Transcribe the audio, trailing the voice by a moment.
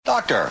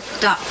Doctor.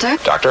 Doctor.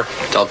 Doctor.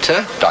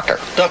 Doctor. Doctor.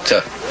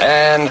 Doctor.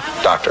 And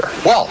doctor.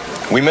 Well,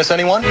 we miss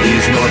anyone?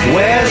 He's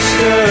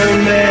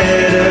Northwestern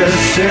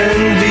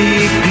Medicine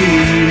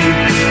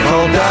BP.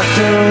 Call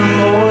Dr.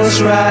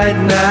 Morse right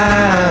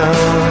now.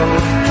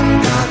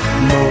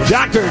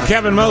 Dr.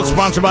 Kevin Moe,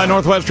 sponsored by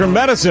Northwestern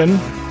Medicine.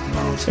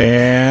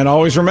 And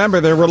always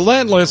remember, they're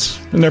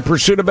relentless in their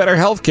pursuit of better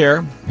health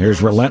care.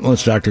 Here's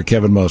relentless Dr.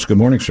 Kevin Moe. Good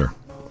morning, sir.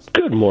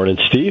 Good morning,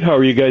 Steve. How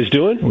are you guys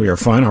doing? We are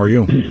fine. How are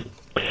you?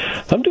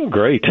 I'm doing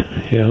great.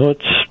 You know,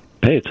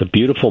 it's a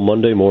beautiful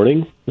Monday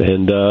morning,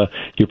 and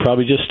you're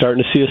probably just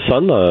starting to see a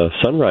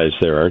sunrise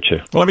there, aren't you?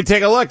 Well, let me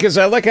take a look. As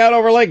I look out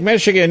over Lake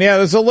Michigan, yeah,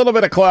 there's a little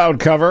bit of cloud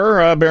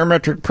cover.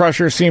 Barometric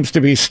pressure seems to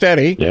be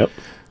steady. Yep.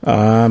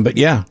 But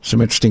yeah,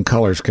 some interesting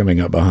colors coming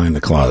up behind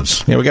the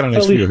clouds. Yeah, we got a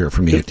nice view here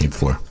from the 18th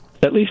floor.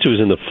 At least it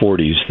was in the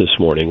 40s this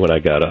morning when I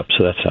got up,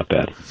 so that's not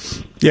bad.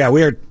 Yeah,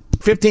 we are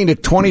 15 to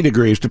 20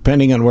 degrees,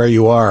 depending on where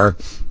you are,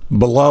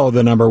 below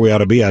the number we ought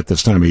to be at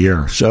this time of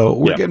year. So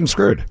we're getting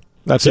screwed.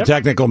 That's a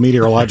technical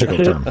meteorological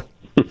term.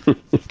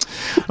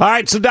 All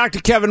right, so Dr.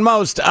 Kevin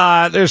Most,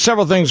 there's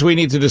several things we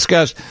need to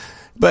discuss,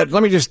 but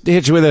let me just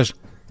hit you with this.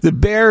 The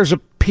Bears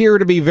appear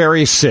to be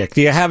very sick.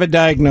 Do you have a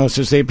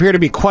diagnosis? They appear to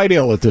be quite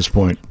ill at this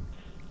point.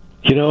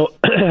 You know,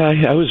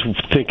 I was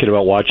thinking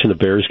about watching the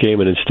Bears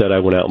game, and instead I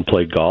went out and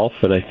played golf,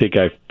 and I think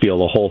I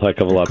feel a whole heck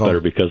of a lot better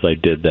because I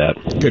did that.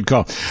 Good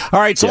call. All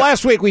right, so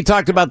last week we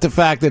talked about the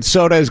fact that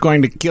soda is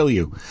going to kill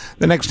you.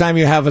 The next time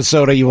you have a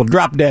soda, you will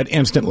drop dead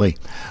instantly.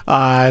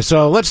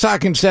 So let's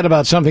talk instead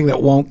about something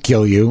that won't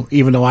kill you,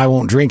 even though I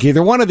won't drink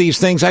either one of these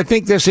things. I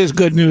think this is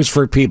good news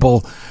for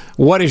people.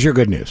 What is your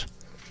good news?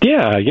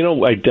 Yeah, you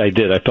know, I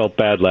did. I felt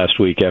bad last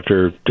week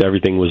after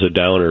everything was a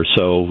downer,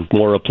 so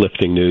more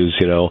uplifting news,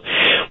 you know.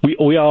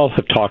 We all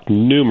have talked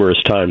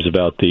numerous times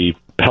about the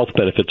health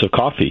benefits of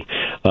coffee,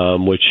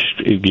 which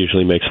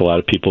usually makes a lot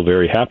of people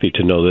very happy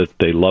to know that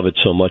they love it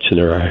so much and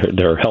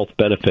there are health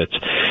benefits.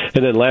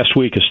 And then last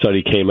week a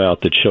study came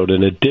out that showed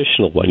an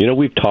additional one. You know,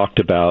 we've talked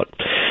about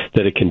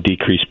that it can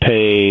decrease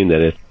pain,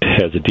 that it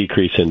has a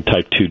decrease in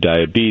type 2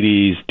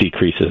 diabetes,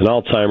 decreases in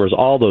Alzheimer's,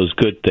 all those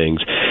good things.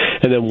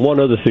 And then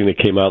one other thing that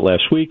came out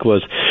last week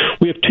was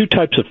we have two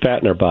types of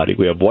fat in our body.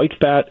 We have white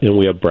fat and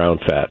we have brown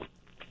fat.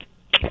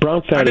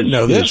 Brown fat I didn't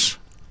know this.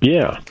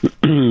 Yeah,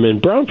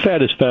 and brown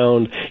fat is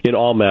found in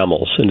all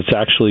mammals, and it's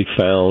actually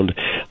found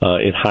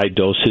in high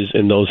doses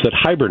in those that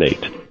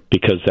hibernate,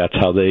 because that's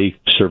how they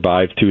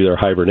survive through their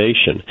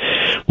hibernation.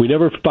 We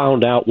never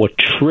found out what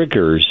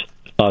triggers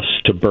us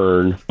to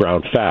burn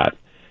brown fat,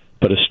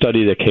 but a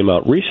study that came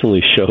out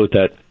recently showed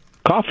that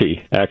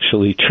coffee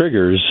actually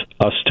triggers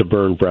us to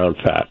burn brown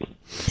fat.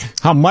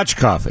 How much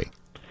coffee?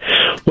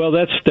 Well,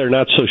 they're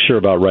not so sure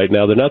about right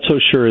now. They're not so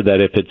sure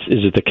that is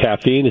it the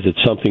caffeine, is it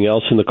something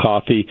else in the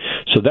coffee?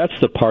 So that's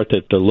the part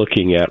that they're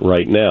looking at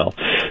right now.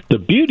 The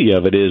beauty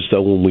of it is,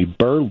 though, when we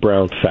burn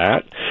brown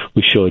fat,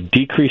 we show a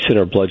decrease in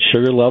our blood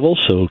sugar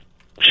levels, so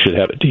should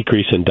have a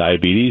decrease in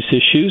diabetes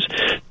issues,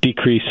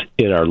 decrease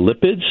in our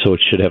lipids, so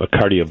it should have a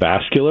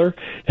cardiovascular,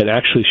 and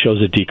actually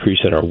shows a decrease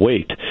in our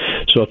weight.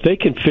 So if they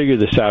can figure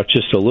this out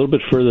just a little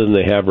bit further than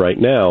they have right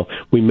now,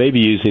 we may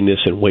be using this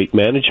in weight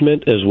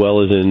management as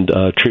well as in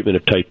treatment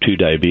of type 2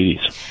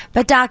 diabetes.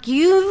 But Doc,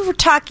 you're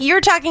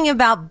talking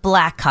about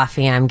black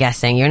coffee, I'm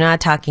guessing. You're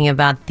not talking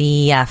about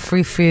the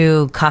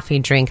frou-frou coffee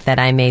drink that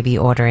I may be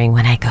ordering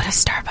when I go to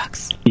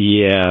Starbucks.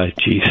 Yeah,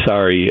 gee,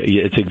 sorry.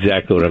 It's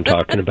exactly what I'm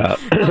talking about.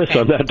 Okay.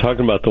 So I'm not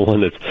talking about the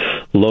one that's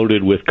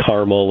loaded with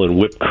caramel and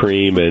whipped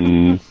cream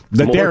and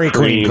the more Dairy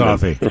Queen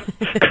coffee.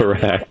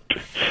 Correct.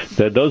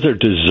 Those are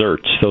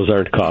desserts. Those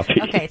aren't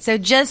coffee. Okay, so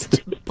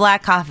just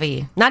black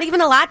coffee. Not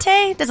even a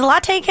latte? Does a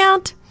latte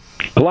count?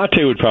 A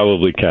latte would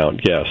probably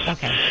count, yes.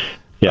 Okay.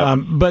 Yeah.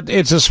 But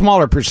it's a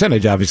smaller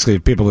percentage, obviously,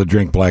 of people that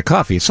drink black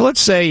coffee. So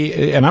let's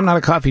say, and I'm not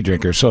a coffee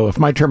drinker, so if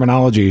my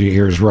terminology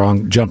here is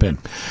wrong, jump in.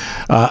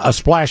 A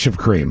splash of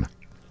cream,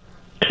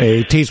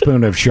 a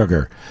teaspoon of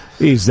sugar.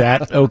 Is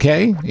that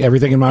okay?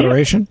 Everything in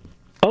moderation? Yeah.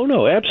 Oh,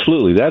 no,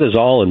 absolutely. That is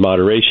all in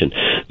moderation.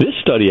 This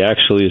study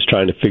actually is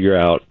trying to figure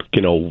out,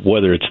 you know,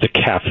 whether it's the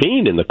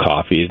caffeine in the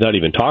coffee. It's not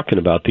even talking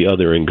about the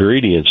other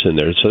ingredients in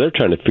there. So they're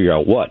trying to figure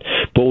out what.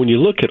 But when you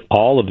look at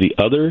all of the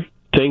other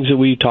things that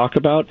we talk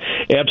about,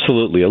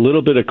 absolutely. A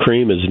little bit of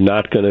cream is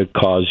not going to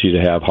cause you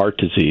to have heart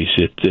disease.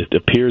 It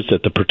appears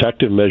that the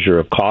protective measure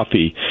of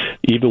coffee,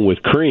 even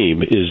with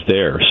cream, is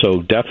there.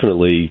 So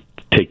definitely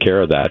take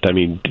care of that. I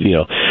mean, you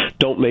know,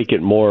 don't make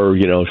it more,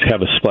 you know,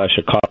 have a splash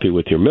of coffee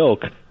with your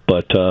milk,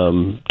 but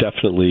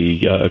definitely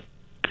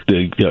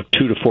the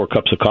 2 to 4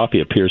 cups of coffee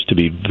appears to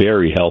be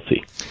very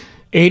healthy.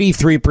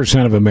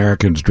 83% of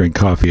Americans drink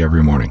coffee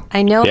every morning.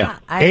 I know. Yeah.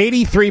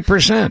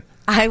 83%.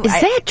 Is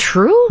that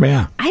true?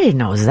 Yeah. I didn't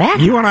know it was that.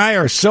 You and I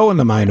are so in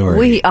the minority.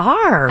 We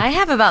are. I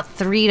have about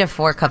 3 to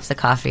 4 cups of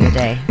coffee a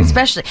day,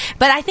 especially.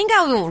 But I think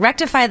I will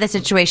rectify the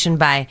situation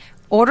by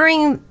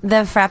ordering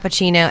the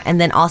Frappuccino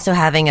and then also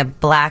having a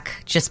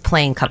black, just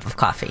plain cup of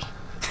coffee.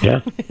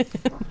 Yeah.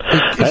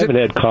 I haven't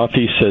had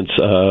coffee since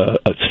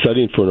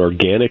studying for an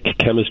organic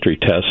chemistry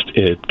test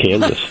at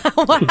Kansas.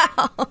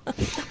 Wow.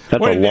 That's a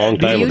long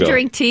time Do you ago.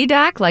 drink tea,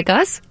 Doc, like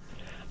us?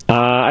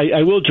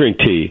 I will drink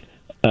tea.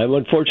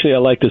 Unfortunately, I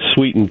like the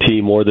sweetened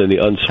tea more than the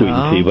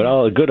unsweetened tea, but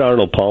a good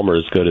Arnold Palmer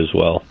is good as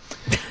well.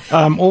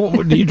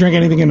 Do you drink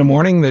anything in the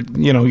morning that,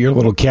 your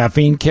little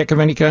caffeine kick of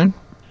any kind?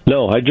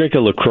 No, I drink a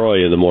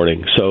LaCroix in the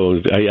morning,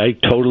 so I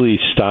totally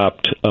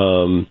stopped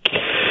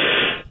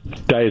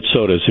diet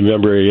sodas.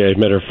 Remember, as a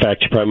matter of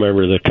fact, you probably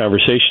remember the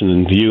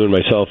conversation you and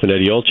myself and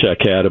Eddie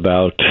Olchek had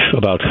about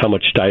how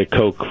much Diet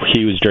Coke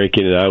he was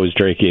drinking and I was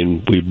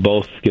drinking. We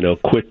both,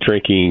 quit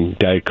drinking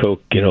Diet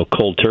Coke,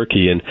 cold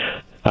turkey, and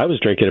I was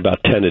drinking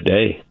about 10 a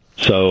day.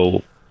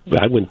 So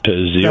I went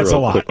to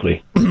zero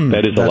quickly.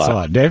 That is That's a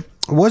lot. Dave?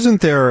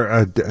 Wasn't there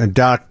a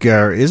Doc?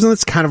 Isn't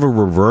this kind of a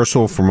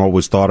reversal from what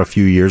was thought a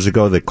few years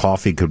ago that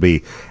coffee could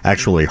be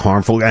actually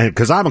harmful?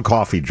 Because I'm a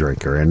coffee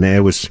drinker, and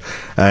it was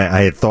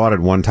I had thought at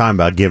one time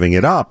about giving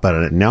it up,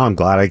 but now I'm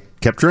glad I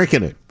kept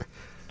drinking it.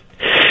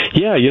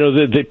 Yeah,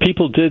 the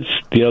people did.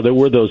 There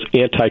were those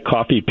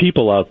anti-coffee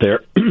people out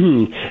there,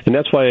 and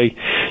that's why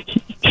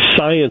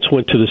science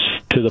went to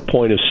the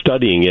point of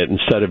studying it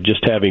instead of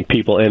just having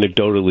people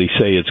anecdotally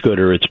say it's good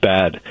or it's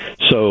bad.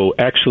 So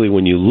actually,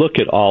 when you look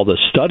at all the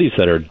studies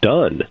that are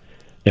done,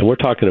 and we're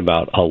talking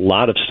about a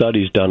lot of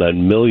studies done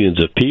on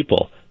millions of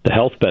people, the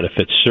health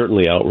benefits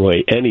certainly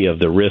outweigh any of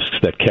the risks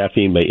that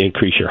caffeine may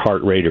increase your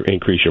heart rate or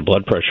increase your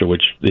blood pressure,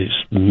 which is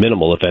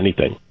minimal, if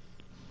anything.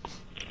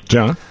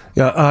 John?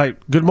 Yeah,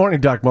 good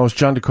morning, Doc Most.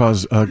 John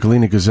DeCause,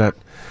 Galena Gazette.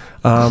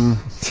 And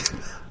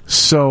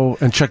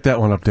check that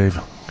one up, Dave,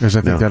 because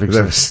I think that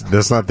exists.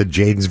 That's not the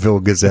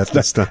Janesville Gazette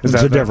this time. It's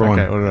a different one.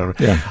 Okay, whatever.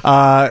 Yeah.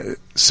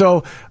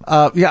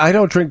 I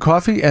don't drink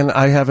coffee, and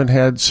I haven't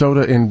had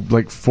soda in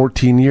like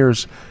 14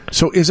 years.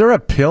 So is there a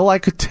pill I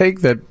could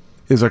take that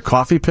is a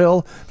coffee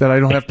pill that I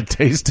don't have to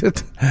taste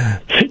it?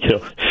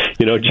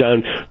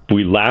 John,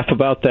 we laugh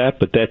about that,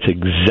 but that's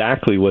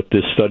exactly what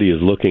this study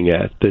is looking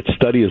at. That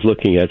study is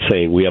looking at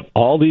saying we have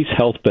all these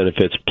health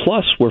benefits,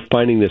 plus we're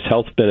finding this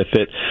health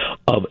benefit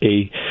of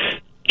a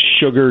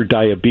sugar,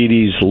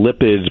 diabetes,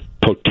 lipid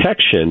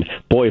protection.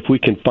 Boy, if we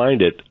can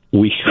find it,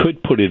 we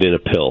could put it in a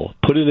pill.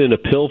 Put it in a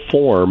pill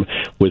form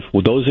with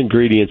those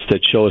ingredients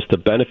that show us the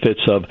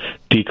benefits of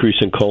decrease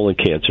in colon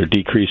cancer,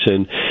 decrease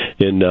in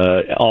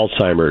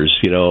Alzheimer's,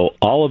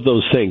 all of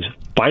those things.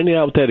 Finding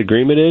out what that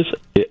ingredient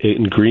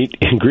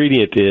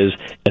is,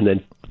 and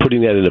then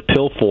putting that in a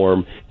pill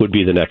form would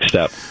be the next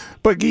step.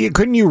 But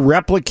couldn't you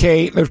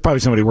replicate, there's probably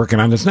somebody working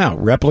on this now,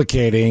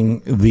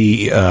 replicating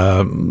the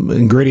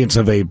ingredients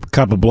of a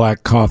cup of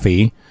black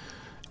coffee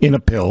in a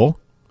pill,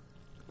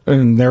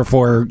 and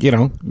therefore,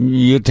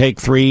 you take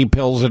 3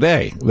 pills a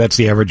day. That's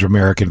the average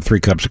American, 3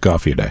 cups of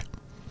coffee a day.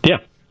 Yeah.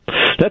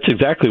 That's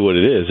exactly what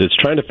it is. It's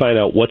trying to find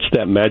out what's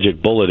that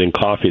magic bullet in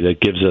coffee that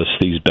gives us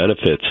these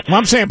benefits. Well,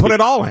 I'm saying put it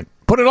all in.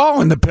 Put it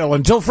all in the pill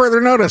until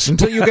further notice,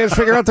 until you guys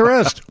figure out the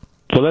rest.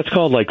 Well, that's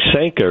called like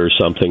Sanka or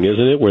something,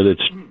 isn't it? Where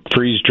it's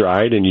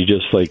freeze-dried and you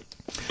just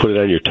put it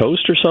on your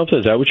toast or something?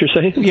 Is that what you're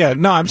saying? Yeah,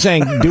 no, I'm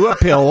saying do a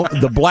pill,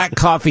 the black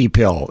coffee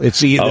pill.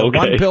 It's the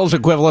one pill's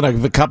equivalent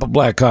of a cup of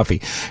black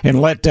coffee.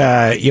 And let,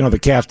 the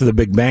cast of the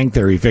Big Bang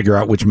Theory figure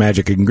out which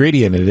magic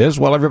ingredient it is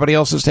while everybody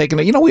else is taking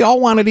it. We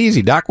all want it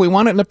easy, Doc. We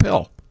want it in a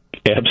pill.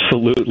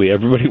 Absolutely.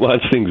 Everybody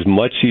wants things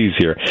much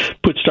easier.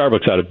 Put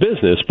Starbucks out of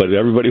business, but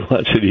everybody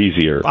wants it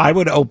easier. I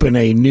would open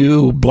a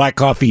new black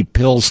coffee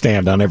pill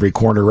stand on every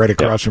corner right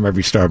across from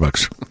every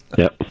Starbucks.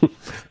 Yep.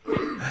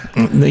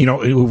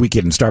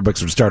 Weekend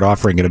Starbucks would start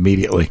offering it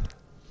immediately.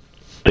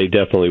 They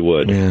definitely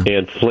would. Yeah.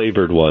 And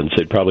flavored ones.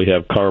 They'd probably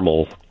have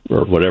caramel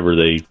or whatever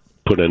they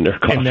put in their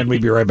coffee. And then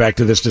we'd be right back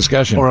to this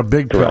discussion. Or a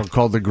big pill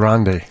called the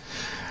Grande.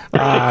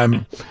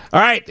 All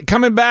right,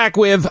 coming back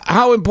with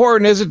how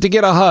important is it to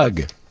get a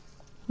hug?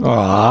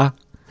 Aw.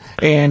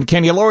 And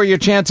can you lower your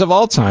chance of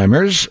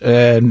Alzheimer's?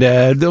 And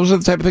those are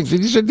the type of things.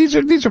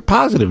 These are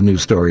positive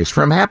news stories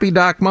from Happy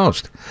Doc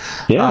Most.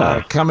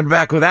 Yeah. Coming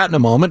back with that in a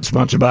moment,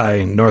 sponsored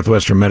by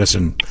Northwestern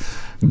Medicine.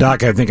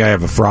 Doc, I think I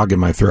have a frog in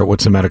my throat.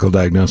 What's the medical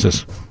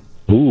diagnosis?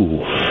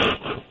 Ooh.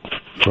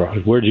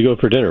 Frog. Where'd you go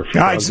for dinner?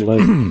 Yeah.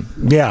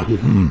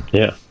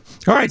 Yeah.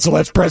 All right, so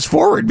let's press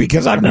forward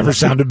because I've never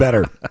sounded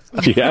better.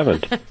 You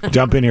haven't.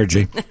 Jump in here,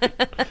 G.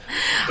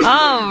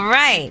 All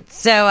right.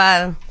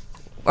 So,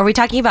 are we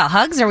talking about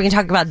hugs or are we going to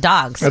talk about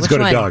dogs? Let's go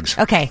to dogs.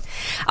 Okay.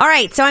 All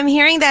right. So I'm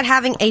hearing that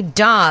having a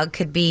dog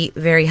could be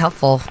very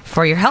helpful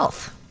for your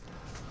health.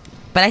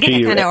 But I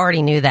think I kind of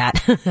already knew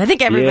that. I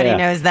think everybody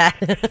knows that.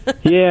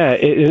 Yeah,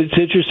 it's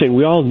interesting.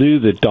 We all knew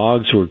that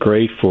dogs were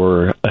great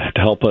to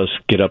help us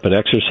get up and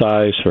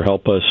exercise,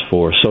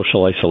 for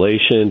social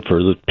isolation,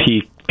 for the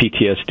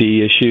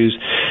PTSD issues.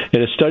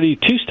 And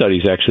two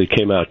studies actually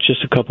came out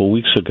just a couple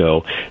weeks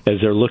ago as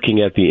they're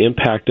looking at the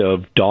impact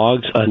of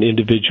dogs on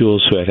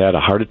individuals who had a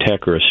heart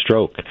attack or a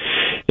stroke.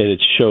 And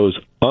it shows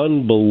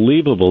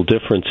unbelievable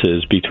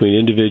differences between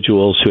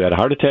individuals who had a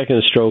heart attack and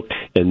a stroke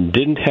and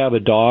didn't have a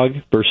dog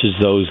versus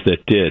those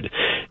that did.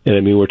 And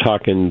I mean, we're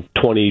talking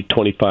 20,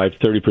 25,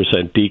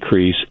 30%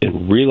 decrease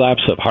in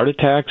relapse of heart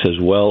attacks as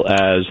well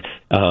as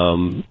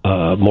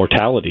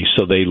mortality.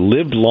 So they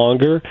lived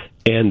longer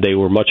and they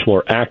were much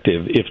more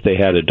active if they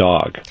had a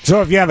dog.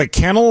 So if you have a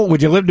kennel,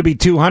 would you live to be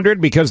 200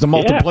 because the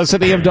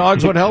multiplicity of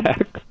dogs would help?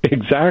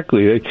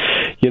 Exactly.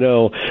 You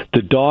know,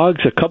 the dogs,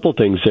 a couple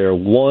things there.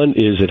 One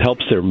is it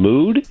helps their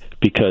mood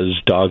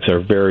because dogs are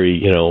very,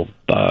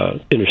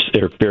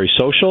 they're very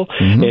social.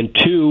 Mm-hmm. And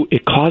two,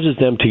 it causes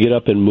them to get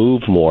up and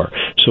move more.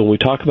 So when we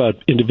talk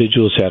about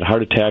individuals who had a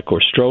heart attack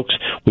or strokes,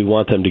 we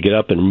want them to get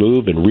up and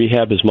move and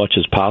rehab as much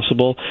as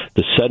possible.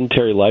 The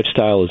sedentary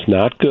lifestyle is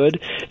not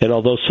good. And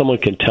although someone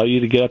can tell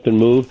you to get up and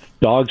move,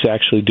 dogs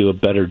actually do a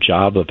better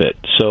job of it.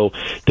 So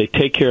they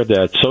take care of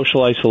that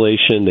social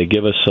isolation. They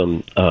give us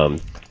some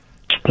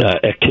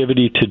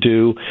activity to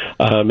do,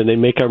 and they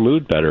make our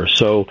mood better.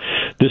 So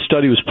this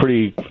study was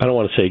pretty, I don't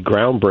want to say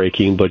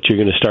groundbreaking, but you're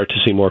going to start to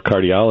see more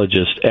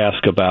cardiologists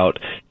ask about,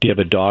 do you have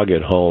a dog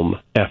at home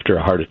after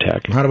a heart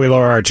attack? How do we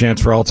lower our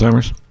chance for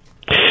Alzheimer's?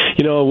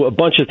 You know, a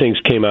bunch of things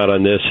came out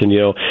on this, and,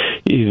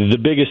 the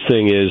biggest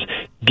thing is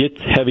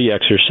get heavy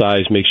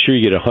exercise. Make sure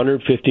you get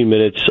 150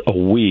 minutes a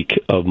week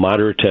of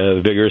moderate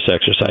to vigorous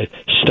exercise.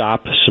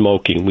 Stop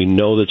smoking. We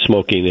know that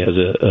smoking has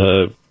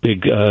a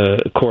big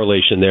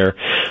correlation there.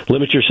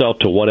 Limit yourself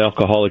to one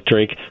alcoholic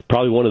drink.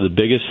 Probably one of the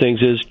biggest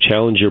things is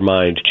challenge your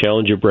mind,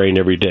 challenge your brain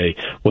every day,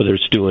 whether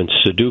it's doing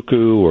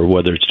Sudoku or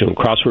whether it's doing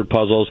crossword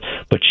puzzles,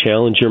 but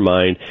challenge your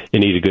mind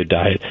and eat a good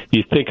diet.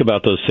 You think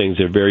about those things,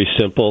 they're very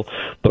simple,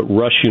 but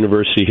Rush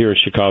University here in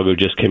Chicago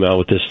just came out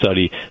with this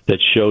study that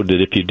showed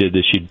that if you did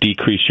this, you'd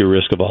decrease your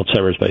risk of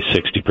Alzheimer's by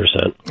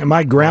 60%. And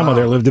my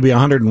grandmother lived to be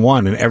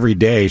 101, and every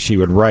day she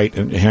would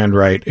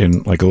handwrite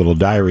in like a little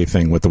diary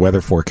thing what the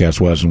weather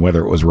forecast was and whether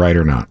it was right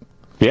or not.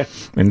 Yeah.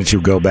 And then she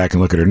would go back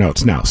and look at her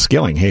notes. Now,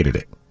 Skilling hated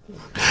it.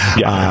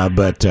 Yeah.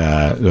 But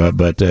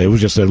it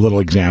was just a little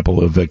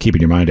example of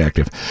keeping your mind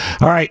active.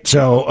 All right,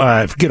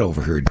 so get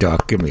over here,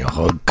 Doc. Give me a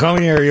hug.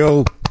 Come here,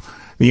 yo.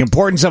 The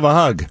importance of a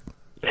hug.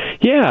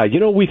 Yeah,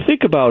 we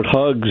think about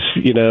hugs,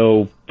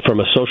 from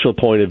a social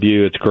point of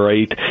view, it's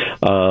great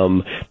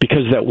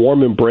because that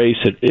warm embrace,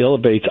 it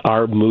elevates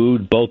our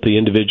mood, both the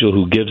individual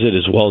who gives it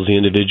as well as the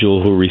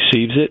individual who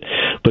receives it.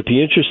 But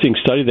the interesting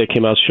study that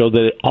came out showed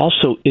that it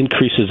also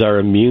increases our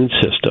immune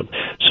system.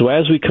 So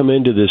as we come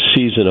into this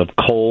season of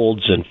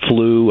colds and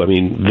flu, I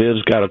mean,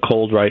 Viv's got a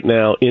cold right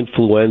now,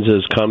 influenza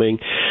is coming.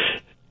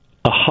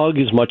 A hug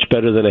is much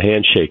better than a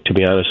handshake, to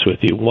be honest with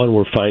you. One,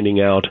 we're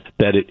finding out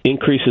that it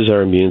increases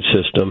our immune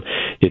system,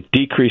 it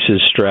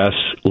decreases stress,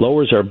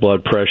 lowers our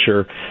blood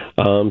pressure,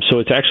 so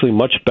it's actually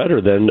much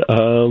better than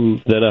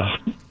a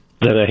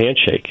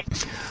handshake.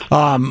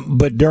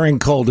 But during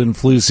cold and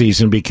flu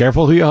season, be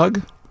careful who you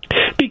hug.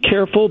 Be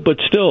careful, but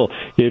still,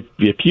 if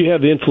you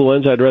have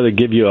influenza, I'd rather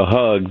give you a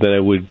hug than I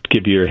would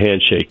give you a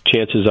handshake.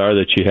 Chances are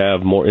that you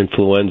have more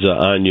influenza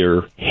on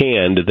your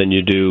hand than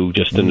you do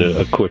just in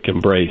a quick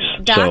embrace.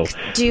 Doc,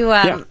 do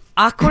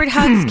awkward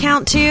hugs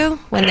count too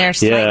when they're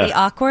slightly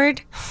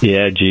awkward?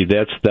 Yeah, gee,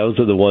 those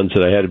are the ones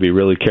that I had to be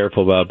really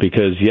careful about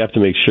because you have to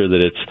make sure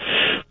that it's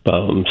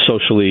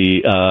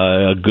socially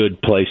a good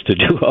place to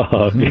do a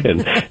hug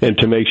and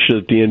to make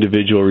sure that the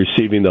individual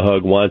receiving the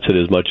hug wants it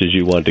as much as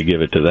you want to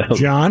give it to them.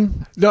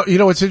 John? No,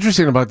 what's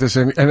interesting about this,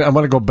 and I'm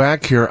going to go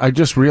back here. I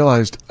just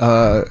realized,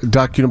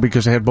 Doc,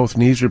 because I had both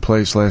knees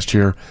replaced last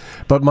year,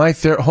 but my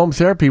home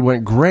therapy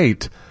went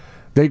great.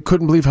 They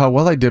couldn't believe how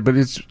well I did, but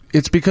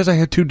it's because I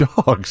had two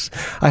dogs.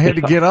 I had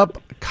to get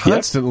up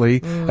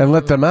constantly and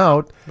let them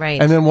out,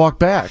 and then walk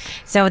back.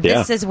 So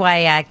this is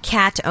why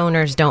cat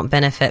owners don't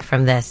benefit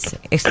from this.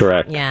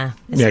 Correct. Yeah.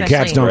 Yeah,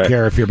 cats don't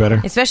care if you're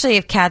better. Especially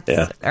if cats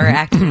are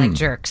acting like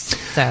jerks.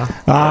 So.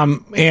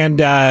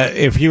 And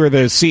if you were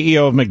the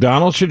CEO of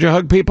McDonald's, should you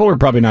hug people, or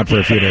probably not for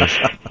a few days?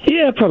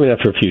 Yeah, probably not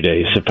for a few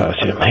days, if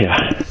possible.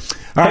 Yeah.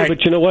 All right.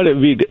 But you know what?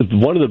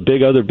 One of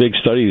the other big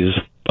studies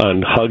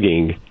on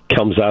hugging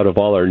comes out of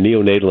all our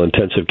neonatal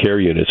intensive care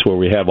units where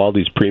we have all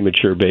these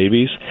premature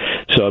babies.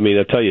 So, I mean,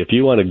 I'll tell you, if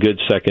you want a good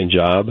second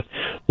job,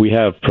 we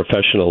have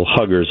professional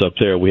huggers up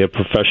there. We have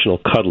professional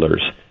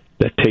cuddlers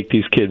that take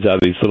these kids out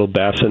of these little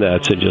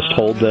bassinets and just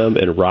hold them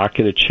and rock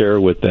in a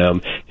chair with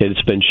them. And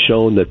it's been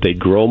shown that they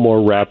grow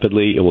more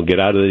rapidly and will get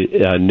out of the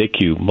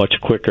NICU much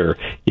quicker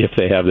if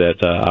they have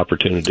that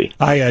opportunity.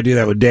 I do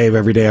that with Dave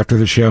every day after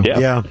the show.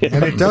 Yeah,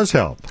 and it does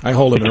help. I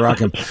hold him and rock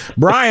him.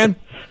 Brian.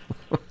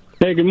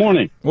 Hey, good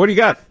morning. What do you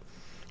got?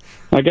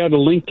 I got a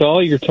link to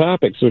all your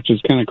topics, which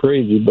is kind of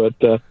crazy. But,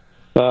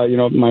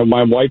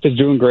 my wife is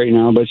doing great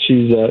now, but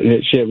she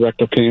had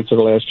rectal cancer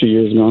the last few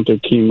years, gone through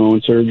chemo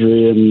and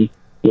surgery and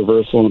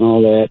reversal and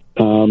all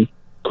that.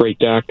 Great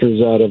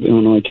doctors out of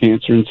Illinois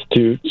Cancer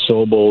Institute,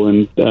 Sobel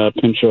and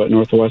Pinchot at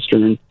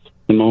Northwestern and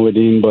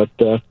Moedine. But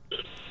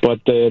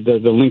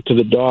the link to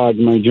the dog,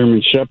 my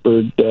German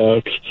Shepherd,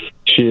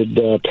 she had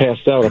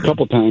passed out a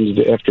couple times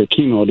after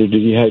chemo due to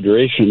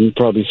dehydration,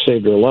 probably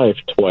saved her life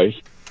twice.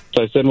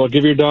 So I said, well,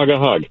 give your dog a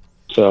hug.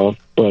 So,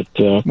 but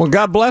well,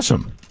 God bless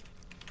him.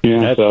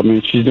 Yeah, so, I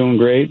mean, she's doing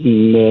great,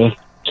 and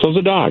so's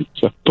the dog.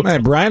 So. Hey,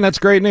 Brian, that's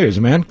great news,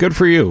 man. Good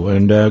for you.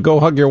 And go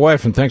hug your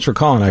wife, and thanks for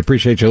calling. I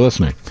appreciate you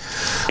listening.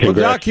 Well,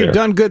 Doc, you've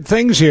done good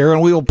things here,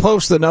 and we will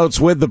post the notes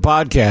with the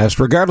podcast,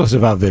 regardless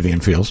of how Vivian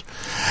feels.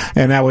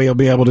 And that way you'll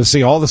be able to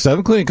see all the stuff,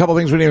 including a couple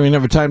things we didn't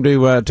even have time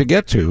to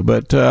get to.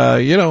 But,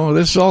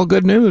 this is all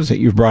good news that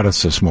you've brought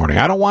us this morning.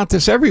 I don't want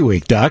this every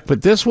week, Doc,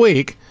 but this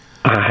week...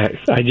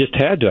 I just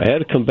had to. I had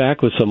to come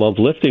back with some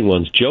uplifting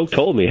ones. Joe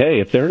told me, hey,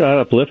 if they're not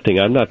uplifting,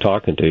 I'm not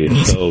talking to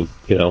you. So,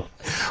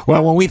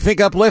 Well, when we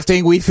think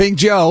uplifting, we think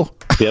Joe.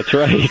 That's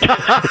right. We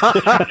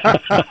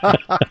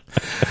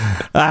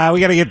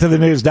got to get to the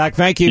news, Doc.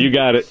 Thank you. You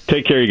got it.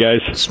 Take care, you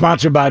guys.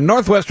 Sponsored by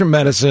Northwestern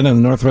Medicine, and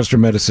the Northwestern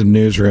Medicine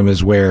Newsroom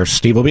is where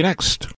Steve will be next.